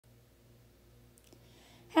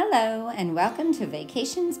Hello and welcome to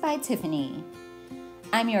Vacations by Tiffany.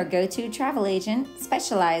 I'm your go-to travel agent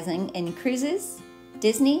specializing in cruises,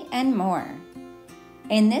 Disney, and more.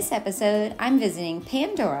 In this episode, I'm visiting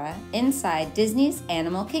Pandora inside Disney's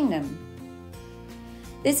Animal Kingdom.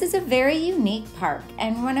 This is a very unique park,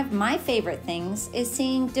 and one of my favorite things is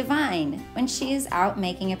seeing Divine when she is out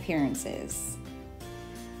making appearances.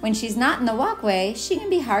 When she's not in the walkway, she can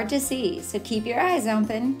be hard to see, so keep your eyes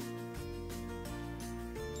open.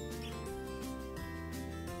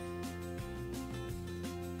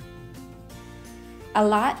 A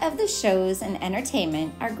lot of the shows and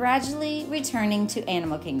entertainment are gradually returning to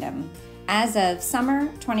Animal Kingdom as of summer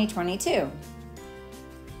 2022.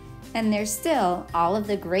 And there's still all of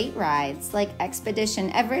the great rides like Expedition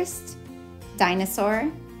Everest, Dinosaur,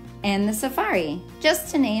 and the Safari, just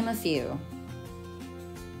to name a few.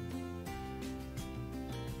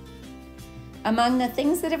 Among the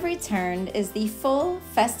things that have returned is the full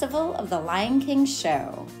Festival of the Lion King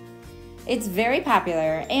show. It's very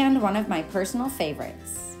popular and one of my personal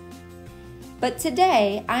favorites. But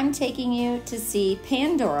today, I'm taking you to see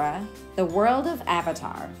Pandora, the world of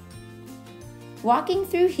Avatar. Walking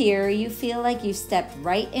through here, you feel like you stepped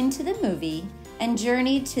right into the movie and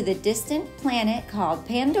journeyed to the distant planet called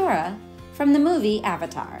Pandora from the movie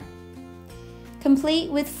Avatar,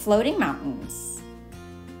 complete with floating mountains.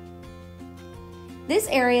 This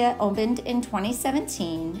area opened in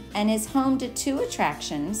 2017 and is home to 2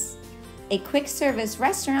 attractions, a quick service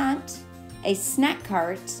restaurant, a snack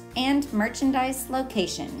cart, and merchandise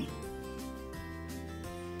location.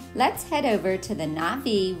 Let's head over to the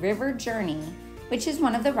Na'vi River Journey, which is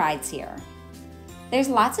one of the rides here. There's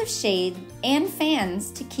lots of shade and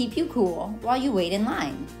fans to keep you cool while you wait in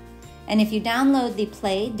line. And if you download the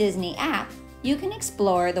Play Disney app, you can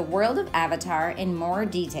explore the world of Avatar in more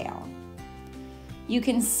detail. You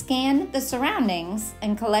can scan the surroundings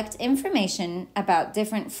and collect information about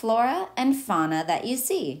different flora and fauna that you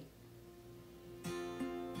see,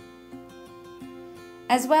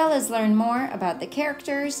 as well as learn more about the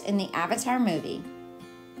characters in the Avatar movie.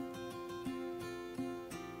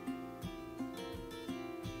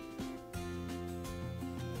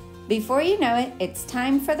 Before you know it, it's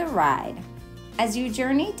time for the ride. As you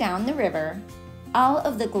journey down the river, all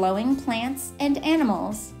of the glowing plants and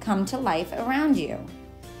animals come to life around you,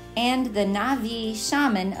 and the Na'vi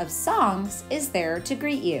shaman of songs is there to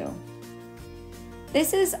greet you.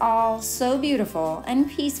 This is all so beautiful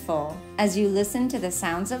and peaceful as you listen to the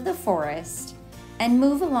sounds of the forest and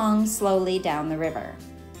move along slowly down the river.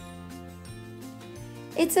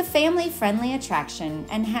 It's a family-friendly attraction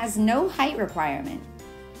and has no height requirement.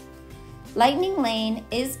 Lightning Lane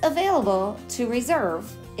is available to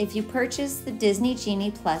reserve if you purchase the Disney Genie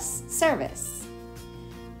Plus service,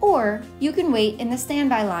 or you can wait in the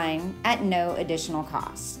standby line at no additional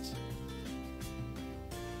cost.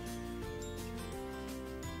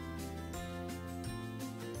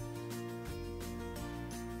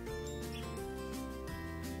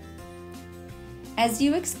 As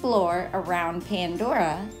you explore around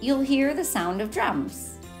Pandora, you'll hear the sound of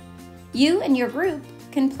drums. You and your group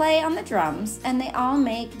can play on the drums, and they all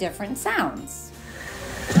make different sounds.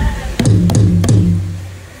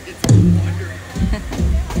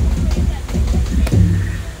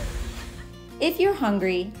 If you're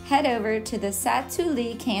hungry, head over to the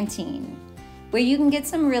Satuli Canteen, where you can get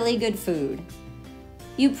some really good food.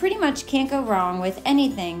 You pretty much can't go wrong with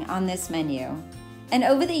anything on this menu, and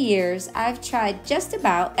over the years, I've tried just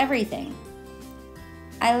about everything.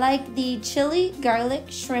 I like the chili garlic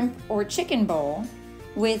shrimp or chicken bowl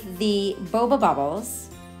with the boba bubbles.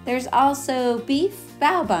 There's also beef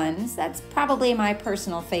bao buns, that's probably my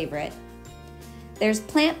personal favorite. There's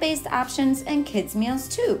plant-based options and kids meals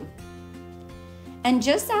too. And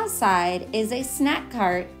just outside is a snack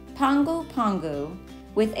cart, Pongu Pongu,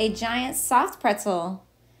 with a giant soft pretzel,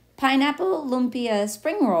 pineapple lumpia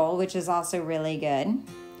spring roll, which is also really good,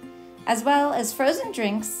 as well as frozen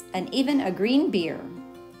drinks and even a green beer.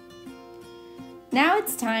 Now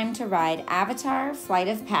it's time to ride Avatar Flight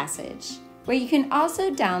of Passage, where you can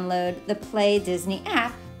also download the Play Disney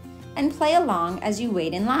app and play along as you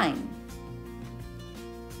wait in line.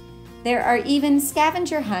 There are even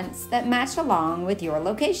scavenger hunts that match along with your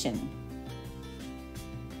location.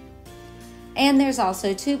 And there's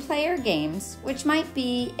also 2-player games, which might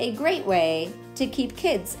be a great way to keep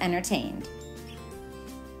kids entertained.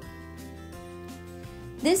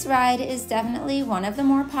 This ride is definitely one of the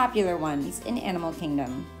more popular ones in Animal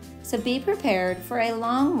Kingdom, so be prepared for a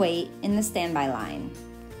long wait in the standby line.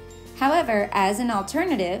 However, as an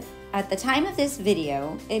alternative, at the time of this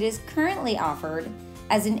video, it is currently offered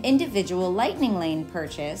as an individual Lightning Lane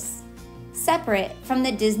purchase separate from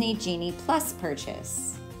the Disney Genie Plus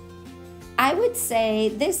purchase. I would say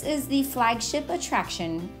this is the flagship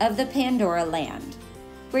attraction of the Pandora land,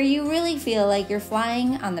 where you really feel like you're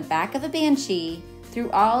flying on the back of a banshee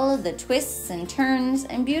through all of the twists and turns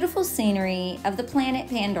and beautiful scenery of the planet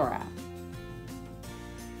Pandora.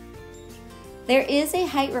 There is a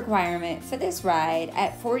height requirement for this ride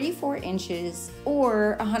at 44 inches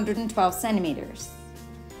or 112 centimeters.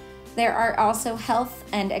 There are also health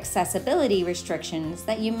and accessibility restrictions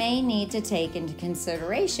that you may need to take into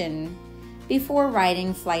consideration before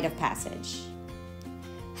riding Flight of Passage.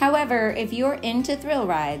 However, if you're into thrill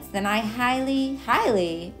rides, then I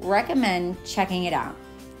highly recommend checking it out.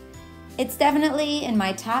 It's definitely in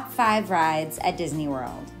my top 5 rides at Disney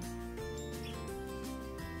World.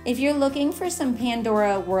 If you're looking for some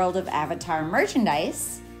Pandora World of Avatar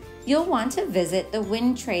merchandise, you'll want to visit the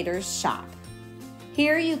Wind Traders shop.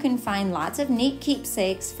 Here you can find lots of neat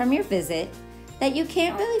keepsakes from your visit that you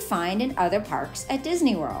can't really find in other parks at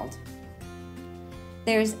Disney World.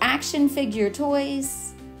 There's action figure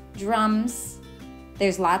toys, drums,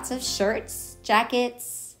 there's lots of shirts,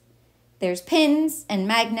 jackets, there's pins and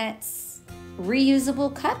magnets,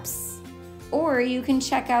 reusable cups, or you can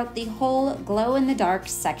check out the whole glow-in-the-dark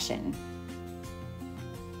section.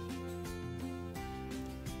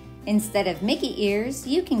 Instead of Mickey ears,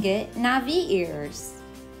 you can get Na'vi ears.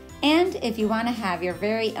 And if you want to have your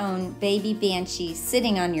very own baby banshee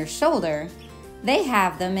sitting on your shoulder, they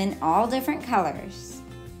have them in all different colors.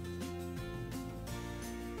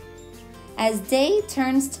 As day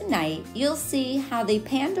turns to night, you'll see how the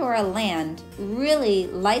Pandora land really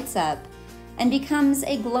lights up and becomes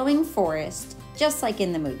a glowing forest, just like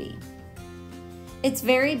in the movie. It's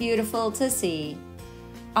very beautiful to see.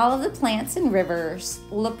 All of the plants and rivers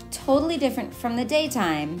look totally different from the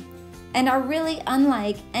daytime and are really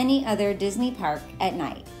unlike any other Disney park at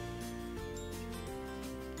night.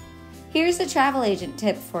 Here's a travel agent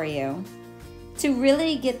tip for you. To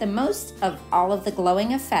really get the most of all of the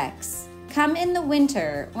glowing effects, come in the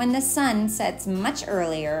winter when the sun sets much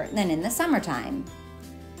earlier than in the summertime.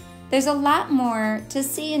 There's a lot more to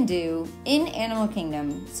see and do in Animal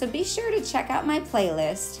Kingdom, so be sure to check out my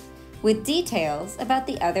playlist with details about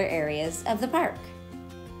the other areas of the park.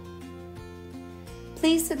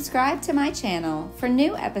 Please subscribe to my channel for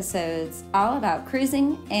new episodes all about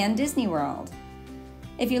cruising and Disney World.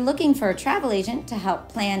 If you're looking for a travel agent to help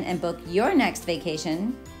plan and book your next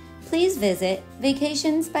vacation, please visit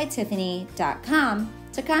vacationsbytiffany.com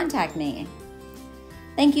to contact me.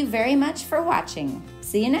 Thank you very much for watching.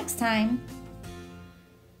 See you next time.